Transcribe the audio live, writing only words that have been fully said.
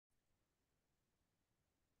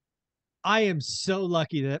I am so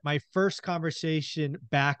lucky that my first conversation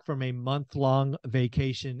back from a month-long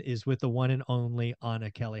vacation is with the one and only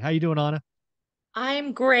Anna Kelly. How you doing, Anna?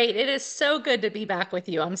 I'm great. It is so good to be back with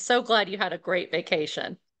you. I'm so glad you had a great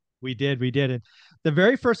vacation. We did. And the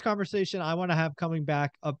very first conversation I want to have coming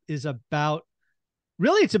back up is about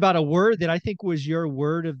really it's about a word that I think was your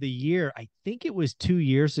word of the year. I think it was 2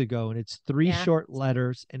 years ago, and it's three Yeah, short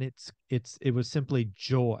letters, and it was simply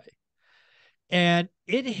joy. And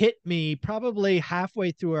it hit me probably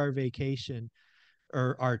halfway through our vacation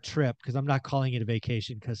or our trip, because I'm not calling it a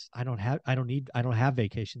vacation because I don't have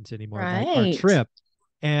vacations anymore. My our right. trip,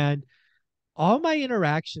 and all my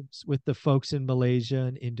interactions with the folks in Malaysia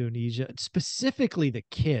and Indonesia, and specifically the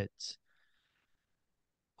kids,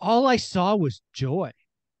 all I saw was joy.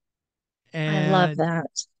 I love And that.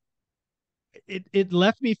 it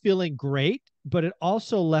left me feeling great, but it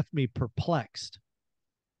also left me perplexed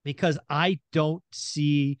because I don't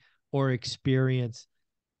see or experience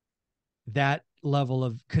that level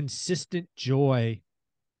of consistent joy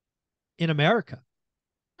in America.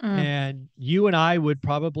 Mm, And you and I would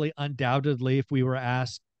probably undoubtedly, if we were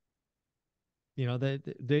asked,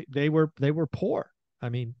 they were poor. I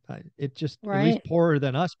mean, it just at least right. poorer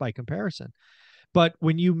than us by comparison. But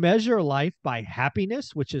when you measure life by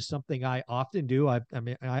happiness, which is something I often do, I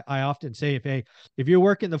often say, if you're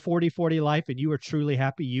working the 40-40 life and you are truly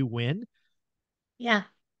happy, you win. Yeah.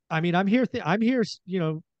 I mean, I'm here,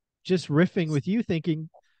 just riffing with you, thinking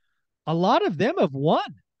a lot of them have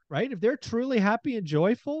won, right? If they're truly happy and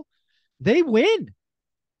joyful, they win.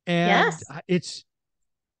 And Yes.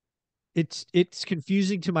 it's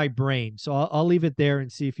confusing to my brain. So I'll leave it there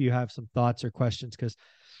and see if you have some thoughts or questions, because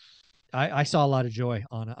I saw a lot of joy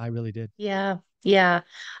on it. I really did. Yeah. Yeah.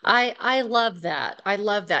 I love that. I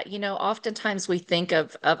love that. Oftentimes we think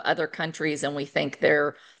of other countries and we think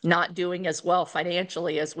they're not doing as well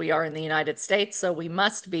financially as we are in the United States, so we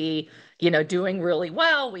must be, doing really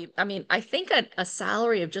well. I mean, I think a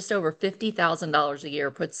salary of just over $50,000 a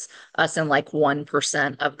year puts us in like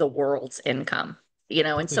 1% of the world's income. And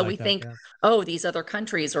Something so we like that. think, Yeah. oh, these other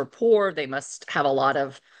countries are poor, they must have a lot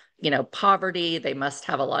of poverty. They must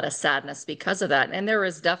have a lot of sadness because of that. And there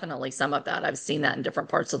is definitely some of that. I've seen that in different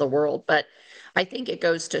parts of the world. But I think it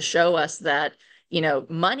goes to show us that,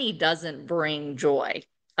 money doesn't bring joy.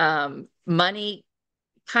 Money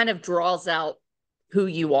kind of draws out who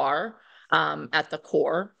you are at the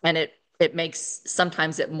core, and it makes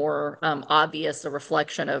sometimes it more obvious a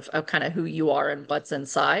reflection of kind of who you are and what's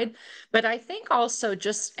inside. But I think also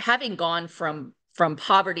just having gone from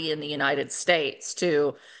poverty in the United States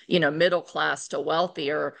to middle class to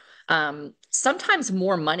wealthier, sometimes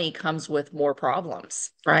more money comes with more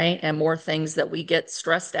problems, right? And more things that we get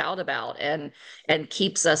stressed out about, and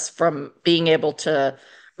keeps us from being able to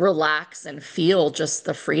relax and feel just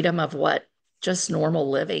the freedom of what just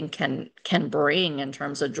normal living can bring in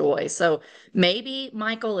terms of joy. So maybe,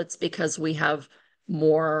 Michael, it's because we have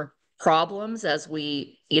more problems as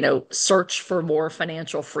we, search for more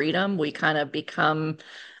financial freedom. We kind of become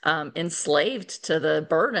enslaved to the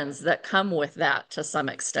burdens that come with that to some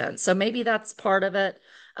extent. So maybe that's part of it.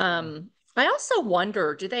 Yeah. I also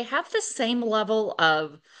wonder, do they have the same level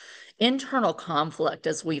of internal conflict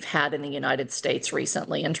as we've had in the United States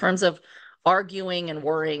recently in terms of arguing and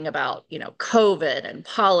worrying about, COVID and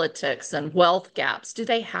politics and wealth gaps? Do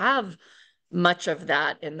they have much of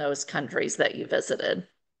that in those countries that you visited?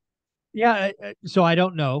 Yeah. So I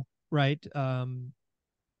don't know, right?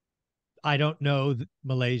 I don't know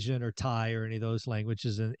Malaysian or Thai or any of those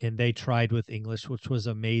languages, and they tried with English, which was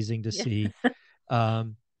amazing to Yeah. see.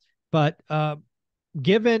 Um, but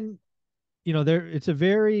given, there it's a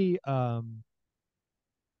very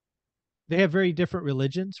they have very different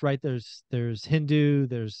religions, right? There's Hindu,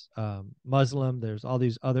 there's Muslim, there's all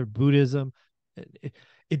these other Buddhism. It,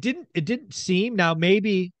 it didn't seem, now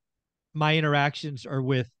maybe my interactions are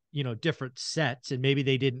with different sets, and maybe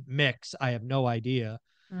they didn't mix. I have no idea.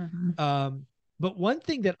 Mhm. Um, but one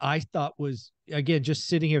thing that I thought was, again, just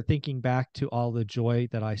sitting here thinking back to all the joy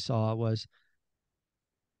that I saw, was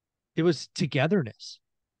it was togetherness,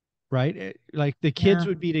 right? Like the kids Yeah.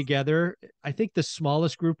 would be together. I think the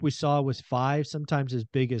smallest group we saw was five, sometimes as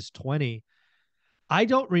big as 20. I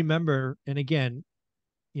don't remember, and again,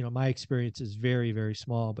 my experience is very, very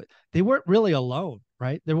small, but they weren't really alone,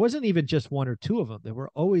 right? There wasn't even just one or two of them. There were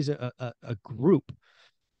always a group.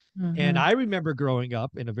 And Hmm. I remember growing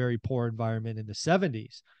up in a very poor environment in the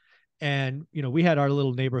 70s. And, we had our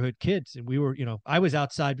little neighborhood kids, and we were, I was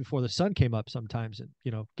outside before the sun came up sometimes, and,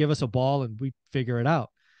 give us a ball and we figure it out.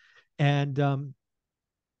 And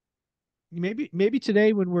maybe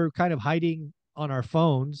today, when we're kind of hiding on our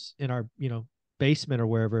phones in our, basement or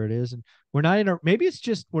wherever it is, and we're not in a, maybe it's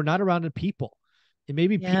just we're not around the people, and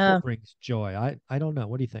maybe people Yeah. brings joy. I don't know.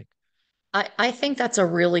 What do you think? I think that's a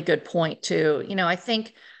really good point too. I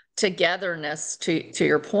think togetherness, to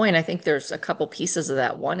your point, I think there's a couple pieces of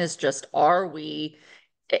that. One is just, are we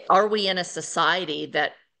in a society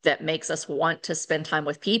that makes us want to spend time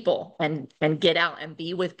with people and get out and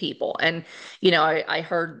be with people? And I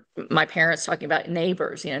heard my parents talking about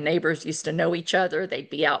neighbors. Neighbors used to know each other. They'd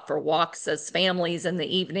be out for walks as families in the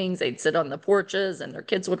evenings. They'd sit on the porches and their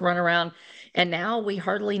kids would run around. And now we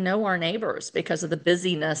hardly know our neighbors because of the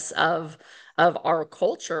busyness of our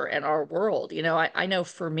culture and our world. I know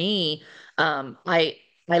for me,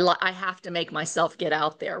 I have to make myself get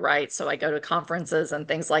out there, right? So I go to conferences and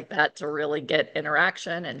things like that to really get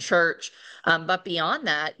interaction and church. But beyond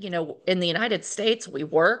that, in the United States, we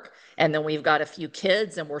work and then we've got a few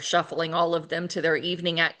kids and we're shuffling all of them to their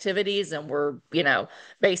evening activities. And we're,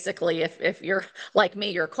 basically, if you're like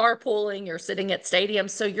me, you're carpooling, you're sitting at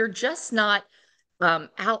stadiums. So you're just not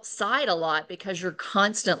outside a lot because you're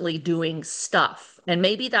constantly doing stuff. And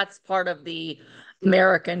maybe that's part of the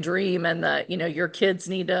American dream, and your kids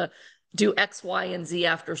need to do X, Y, and Z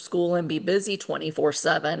after school and be busy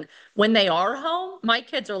 24/7. When they are home, my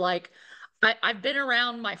kids are like, I've been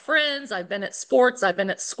around my friends, I've been at sports, I've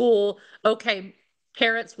been at school. Okay,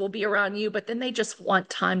 parents will be around you, but then they just want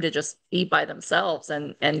time to just be by themselves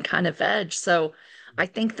and kind of veg. So I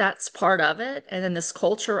think that's part of it. And then this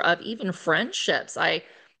culture of even friendships. I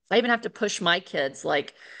even have to push my kids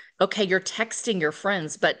like, okay, you're texting your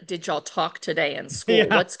friends, but did y'all talk today in school?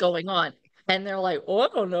 Yeah. What's going on? And they're like, oh, I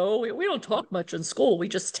don't know. We don't talk much in school. We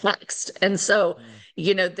just text. And so,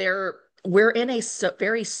 Mm. we're in a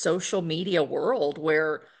very social media world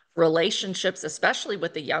where relationships, especially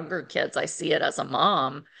with the younger kids, I see it as a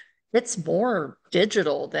mom, it's more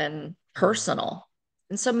digital than Mm. personal.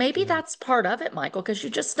 And so maybe Yeah. that's part of it, Michael, because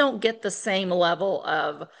you just don't get the same level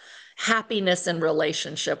of happiness in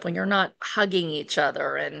relationship when you're not hugging each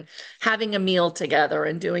other and having a meal together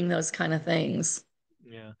and doing those kind of things.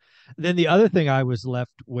 Yeah. Then the other thing I was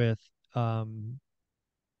left with, um,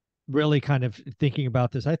 really kind of thinking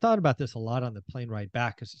about this. I thought about this a lot on the plane ride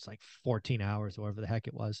back because it's like 14 hours or whatever the heck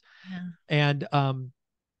it was. Yeah. And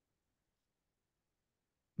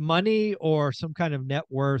money or some kind of net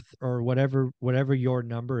worth or whatever your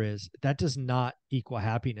number is, that does not equal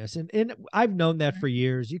happiness. And I've known that for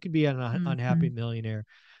years. You can be an unhappy Mhm. millionaire.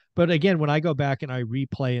 But again, when I go back and I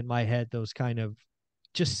replay in my head those kind of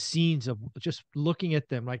just scenes of just looking at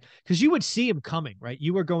them, like, because you would see them coming, right?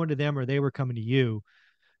 You were going to them or they were coming to you,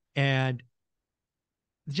 and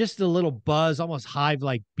just a little buzz, almost hive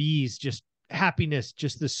like bees, just happiness,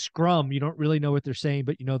 just the scrum. You don't really know what they're saying,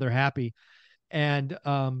 but you know they're happy. And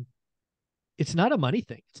it's not a money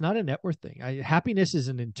thing. It's not a net worth thing. Happiness is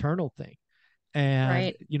an internal thing. And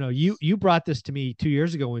Right. you brought this to me 2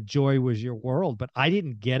 years ago when joy was your world, but I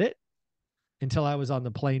didn't get it until I was on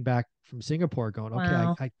the plane back from Singapore, going, okay,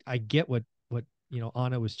 Wow. I get what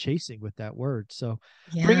Anna was chasing with that word. So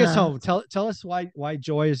bring us Yeah. home. Tell us why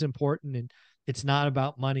joy is important, and it's not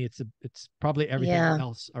about money. It's probably everything Yeah.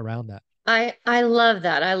 else around that. I love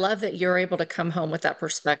that. I love that you're able to come home with that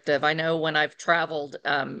perspective. I know when I've traveled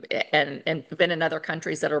and been in other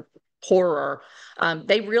countries that are poorer,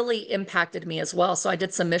 they really impacted me as well. So I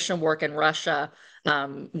did some mission work in Russia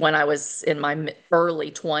when I was in my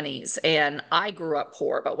early 20s, and I grew up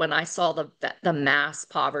poor. But when I saw the mass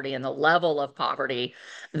poverty and the level of poverty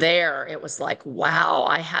there, it was like, wow,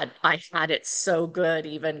 I had it so good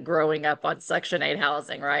even growing up on Section 8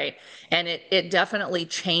 housing, right? And it definitely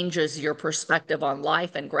changes your perspective on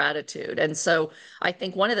life and gratitude. And so I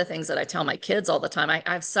think one of the things that I tell my kids all the time, I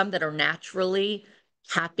have some that are naturally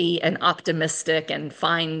happy and optimistic and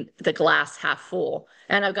find the glass half full.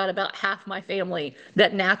 And I've got about half my family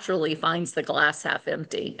that naturally finds the glass half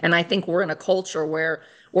empty. And I think we're in a culture where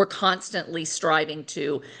we're constantly striving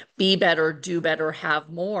to be better, do better, have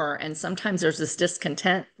more. And sometimes there's this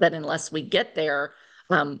discontent that unless we get there,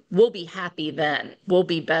 we'll be happy then, we'll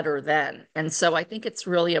be better then. And so I think it's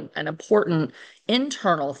really an important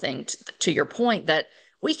internal thing to your point, that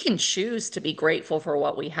we can choose to be grateful for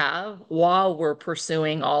what we have while we're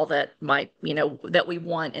pursuing all that might, that we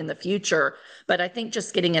want in the future. But I think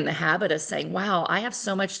just getting in the habit of saying, wow, I have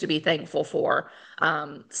so much to be thankful for.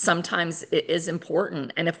 Sometimes it is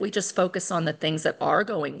important. And if we just focus on the things that are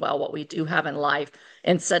going well, what we do have in life,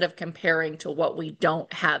 instead of comparing to what we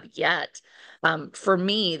don't have yet, for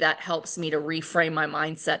me, that helps me to reframe my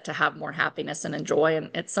mindset to have more happiness and enjoy.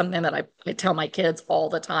 And it's something that I tell my kids all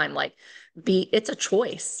the time, like, it's a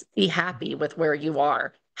choice. Be happy with where you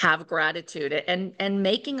are. have gratitude, and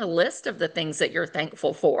making a list of the things that you're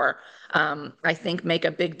thankful for. I think make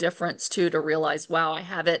a big difference too, to realize, wow, I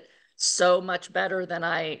have it so much better than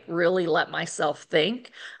I really let myself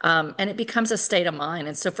think. And it becomes a state of mind.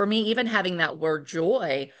 And so for me, even having that word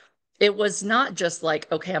joy, it was not just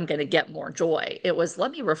like, okay, I'm going to get more joy. It was, let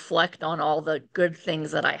me reflect on all the good things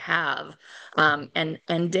that I have.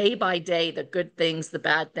 And day by day, the good things, the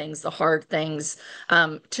bad things, the hard things,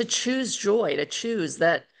 to choose joy, to choose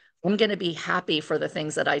that I'm going to be happy for the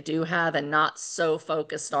things that I do have, and not so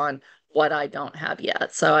focused on what I don't have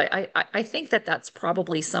yet. So I think that that's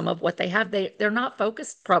probably some of what they have. They're not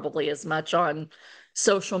focused probably as much on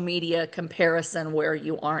social media comparison where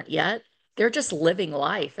you aren't yet. They're just living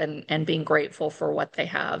life and being grateful for what they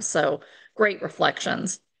have. So great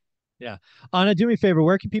reflections. Yeah. Anna, do me a favor.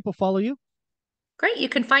 Where can people follow you? Great. You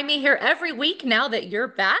can find me here every week now that you're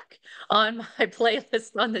back on my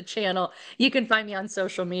playlist on the channel. You can find me on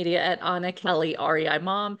social media at Anna Kelly, REI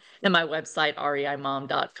Mom, and my website,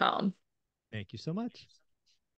 reimom.com. Thank you so much.